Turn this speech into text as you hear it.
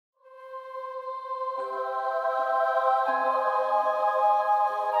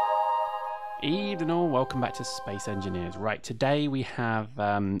Evening all, welcome back to Space Engineers. Right, today we have,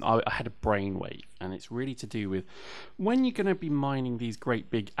 I had a brainwave, and it's really to do with when you're going to be mining these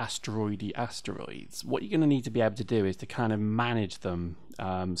great big asteroids, what you're going to need to be able to do is to kind of manage them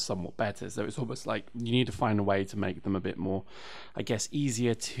somewhat better. So it's almost like you need to find a way to make them a bit more, I guess,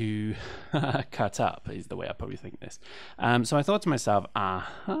 easier to cut up is the way I probably think this. So I thought to myself,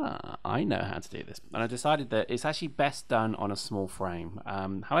 aha, I know how to do this. And I decided that it's actually best done on a small frame.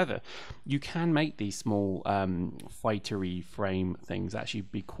 However, you can make these small fightery frame things actually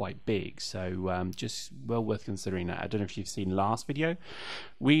be quite big, so just well worth considering that. I don't know if you've seen last video.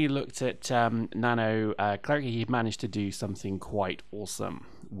 We looked at Nano Cleric. He managed to do something quite awesome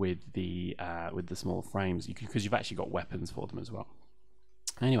with the small frames because you've actually got weapons for them as well.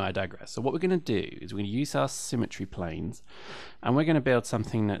 Anyway, I digress. So what we're going to do is we're going to use our symmetry planes, and we're going to build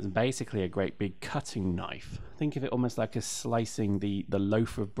something that's basically a great big cutting knife. Think of it almost like a slicing the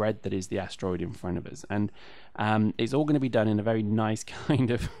loaf of bread that is the asteroid in front of us. And it's all going to be done in a very nice kind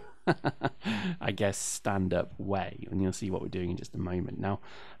of, I guess, stand-up way. And you'll see what we're doing in just a moment. Now,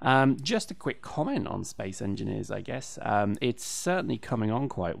 just a quick comment on Space Engineers, I guess. It's certainly coming on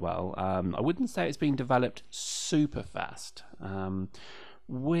quite well. I wouldn't say it's being developed super fast.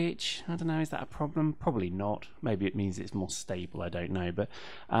 Which, I don't know, is that a problem? Probably not. Maybe it means it's more stable, I don't know. But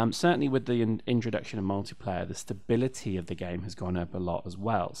certainly with the introduction of multiplayer, the stability of the game has gone up a lot as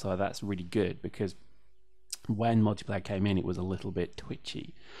well. So that's really good, because when multiplayer came in, it was a little bit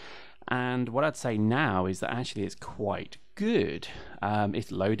twitchy. And what I'd say now is that actually it's quite good.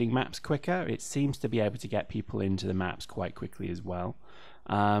 It's loading maps quicker. It seems to be able to get people into the maps quite quickly as well.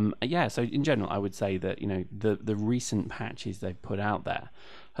 Yeah, so in general, I would say that, you know, the recent patches they've put out there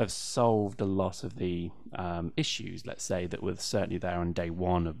have solved a lot of the issues, let's say, that were certainly there on day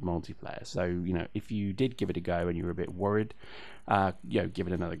one of multiplayer. So, you know, if you did give it a go and you were a bit worried, you know, give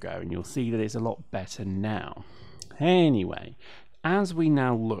it another go, and you'll see that it's a lot better now. Anyway, as we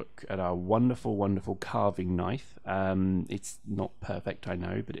now look at our wonderful, wonderful carving knife, it's not perfect, I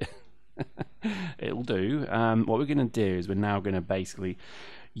know, but it'll do. What we're going to do is we're now going to basically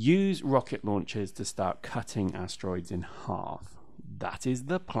use rocket launchers to start cutting asteroids in half. That is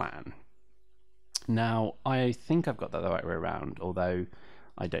the plan. Now, I think I've got that the right way around, although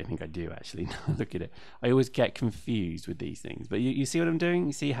I don't think I do actually. Look at it. I always get confused with these things. But you see what I'm doing?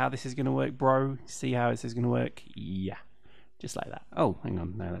 You see how this is going to work, bro? See how this is going to work? Yeah. Just like that. Oh, hang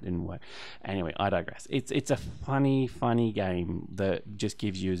on. No, that didn't work. Anyway, I digress. It's a funny game that just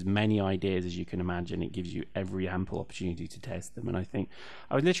gives you as many ideas as you can imagine. It gives you every ample opportunity to test them. And I think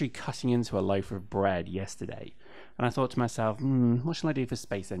I was literally cutting into a loaf of bread yesterday, and I thought to myself, what shall I do for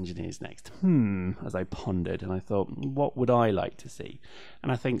Space Engineers next? As I pondered, and I thought, what would I like to see?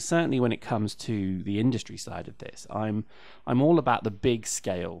 And I think certainly when it comes to the industry side of this, I'm all about the big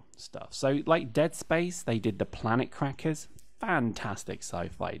scale stuff. So like Dead Space, they did the planet crackers. Fantastic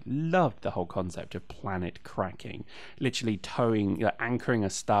sci-fi. Loved the whole concept of planet cracking, literally anchoring a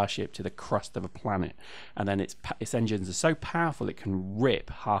starship to the crust of a planet, and then its engines are so powerful it can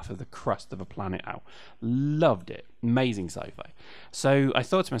rip half of the crust of a planet out. Loved it. Amazing sci-fi. So I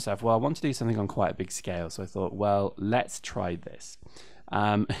thought to myself, well, I want to do something on quite a big scale. So I thought, well, let's try this.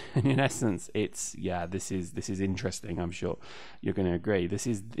 And in essence, this is interesting. I'm sure you're going to agree. This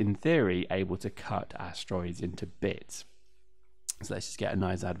is, in theory, able to cut asteroids into bits. So let's just get a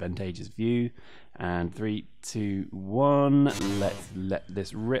nice advantageous view, and 3, 2, 1, let's let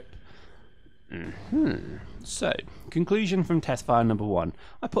this rip. So, conclusion from test file number 1.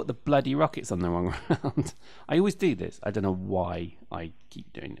 I put the bloody rockets on the wrong round. I always do this. I don't know why I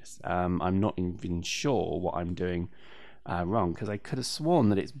keep doing this. I'm not even sure what I'm doing wrong, because I could have sworn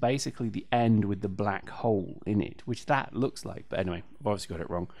that it's basically the end with the black hole in it, which that looks like. But anyway, I've obviously got it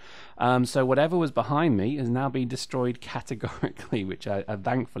wrong. So whatever was behind me has now been destroyed categorically, which I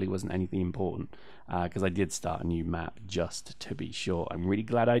thankfully wasn't anything important, because I did start a new map just to be sure. I'm really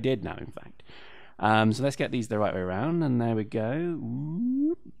glad I did now, in fact. So let's get these the right way around, and there we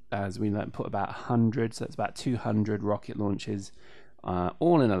go. As we put about 100, so that's about 200 rocket launches,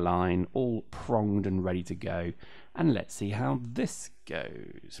 all in a line, all pronged and ready to go. And let's see how this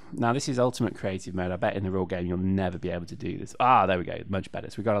goes. Now, this is ultimate creative mode. I bet in the real game you'll never be able to do this. There we go, much better.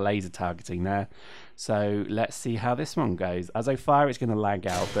 So we've got a laser targeting there. So let's see how this one goes. As I fire, it's going to lag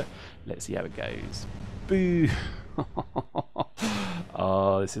out, but let's see how it goes. Boo!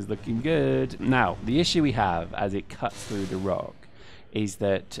 Oh, this is looking good. Now, the issue we have as it cuts through the rock is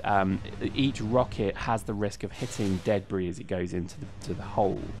that each rocket has the risk of hitting debris as it goes into the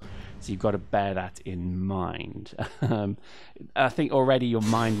hole. So you've got to bear that in mind. I think already your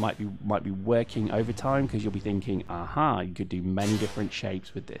mind might be working overtime, because you'll be thinking, aha, you could do many different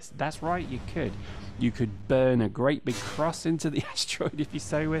shapes with this. That's right, you could. You could burn a great big cross into the asteroid if you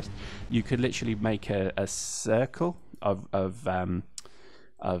so wished. You could literally make a circle of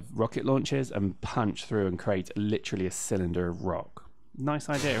rocket launchers and punch through and create literally a cylinder of rock. Nice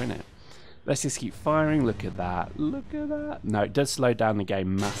idea, isn't it? Let's just keep firing. Look at that. Look at that. No, it does slow down the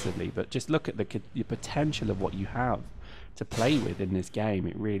game massively, but just look at the potential of what you have to play with in this game.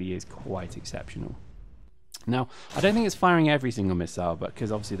 It really is quite exceptional. Now, I don't think it's firing every single missile, but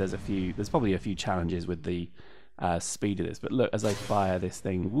because obviously there's probably a few challenges with the speed of this. But look, as I fire this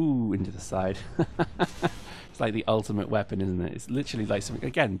thing, woo, into the side. It's like the ultimate weapon, isn't it? It's literally like something,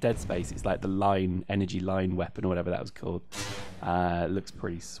 again, Dead Space. It's like the energy line weapon, or whatever that was called. It looks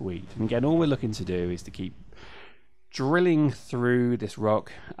pretty sweet. And again, all we're looking to do is to keep drilling through this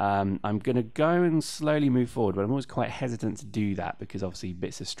rock. I'm going to go and slowly move forward, but I'm always quite hesitant to do that, because obviously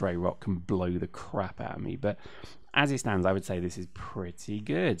bits of stray rock can blow the crap out of me. But as it stands, I would say this is pretty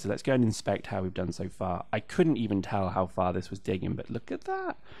good. So let's go and inspect how we've done so far. I couldn't even tell how far this was digging, but look at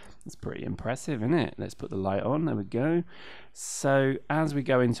that. It's pretty impressive, isn't it? Let's put the light on. There we go. So as we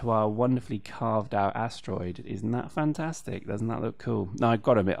go into our wonderfully carved out asteroid, isn't that fantastic? Doesn't that look cool? Now, I've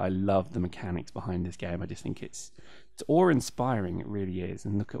got to admit, I love the mechanics behind this game. I just think it's awe-inspiring. It really is.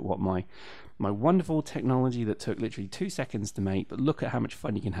 And look at what my wonderful technology that took literally 2 seconds to make, but look at how much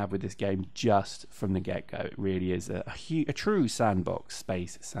fun you can have with this game just from the get-go. It really is a true sandbox,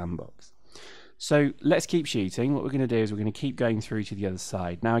 space sandbox. So let's keep shooting. What we're going to do is we're going to keep going through to the other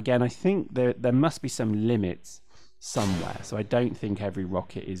side. Now, again, I think there must be some limits somewhere. So I don't think every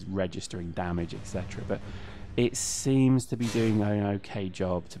rocket is registering damage, etc. But it seems to be doing an okay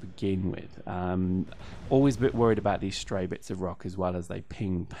job to begin with. Always a bit worried about these stray bits of rock as well as they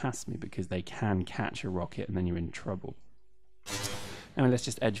ping past me, because they can catch a rocket and then you're in trouble. Anyway, let's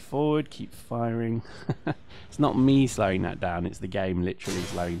just edge forward, keep firing. It's not me slowing that down, it's the game literally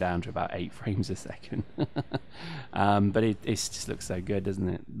slowing down to about 8 frames a second. But it just looks so good, doesn't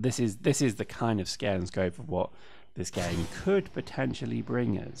it? This is the kind of scale and scope of what this game could potentially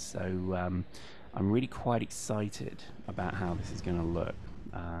bring us. So I'm really quite excited about how this is going to look.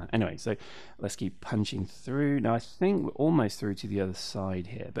 Anyway, so let's keep punching through. Now, I think we're almost through to the other side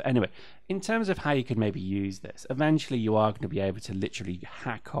here. But anyway, in terms of how you could maybe use this, eventually you are going to be able to literally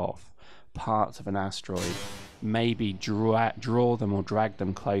hack off parts of an asteroid, maybe draw them or drag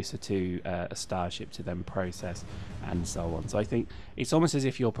them closer to a starship to then process, and so on. So I think it's almost as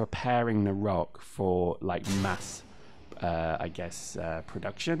if you're preparing the rock for like mass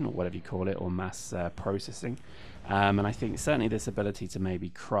production, or whatever you call it, or mass processing. And I think certainly this ability to maybe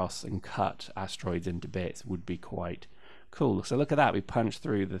cross and cut asteroids into bits would be quite cool. So look at that, we punched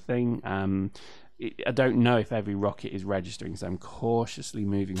through the thing. I don't know if every rocket is registering, so I'm cautiously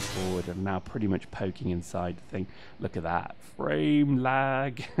moving forward. I'm now pretty much poking inside the thing. Look at that, frame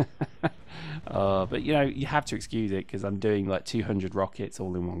lag. But you know, you have to excuse it, because I'm doing like 200 rockets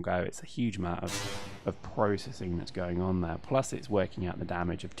all in one go. It's a huge amount of processing that's going on there. Plus it's working out the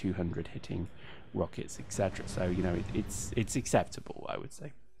damage of 200 hitting rockets, etc. So you know, it's acceptable, I would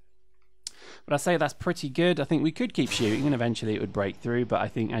say. But I say that's pretty good. I think we could keep shooting and eventually it would break through, but I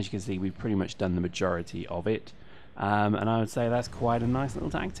think, as you can see, we've pretty much done the majority of it. And I would say that's quite a nice little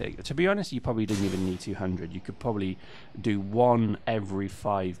tactic. To be honest, you probably didn't even need 200. You could probably do one every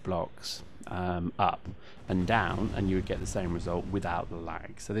 5 blocks up and down, and you would get the same result without the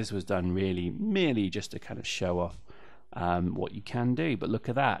lag. So this was done really merely just to kind of show off what you can do. But look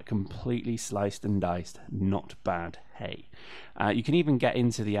at that, completely sliced and diced, not bad. Hey, you can even get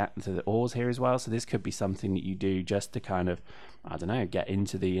into the ores here as well, so this could be something that you do just to kind of, I don't know, get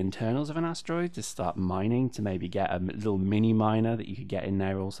into the internals of an asteroid, to start mining, to maybe get a little mini miner that you could get in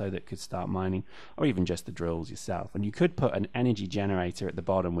there also that could start mining, or even just the drills yourself. And you could put an energy generator at the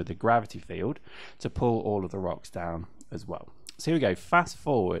bottom with a gravity field to pull all of the rocks down as well. So here we go, fast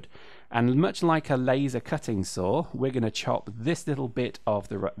forward, and much like a laser cutting saw, we're going to chop this little bit of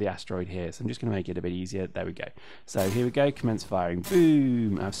the asteroid here. So I'm just going to make it a bit easier. There we go. So here we go, commence firing.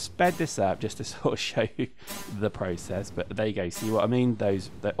 Boom! I've sped this up just to sort of show you the process, but there you go. See what I mean?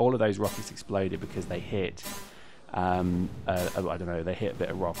 All of those rockets exploded because they hit I don't know, they hit a bit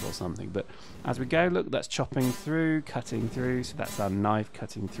of rock or something. But as we go, look, that's chopping through, cutting through. So that's our knife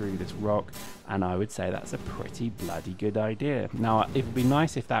cutting through this rock, and I would say that's a pretty bloody good idea. Now, it would be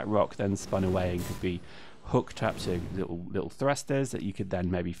nice if that rock then spun away and could be hooked up to little thrusters that you could then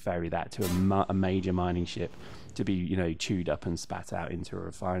maybe ferry that to a major mining ship to be, you know, chewed up and spat out into a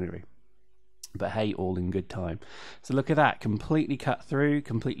refinery. But hey, all in good time. So look at that, completely cut through,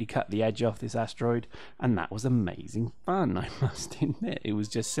 completely cut the edge off this asteroid, and that was amazing fun, I must admit. It was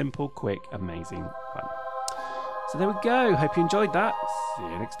just simple, quick, amazing fun. So there we go. Hope you enjoyed that. See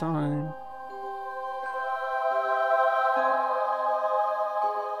you next time.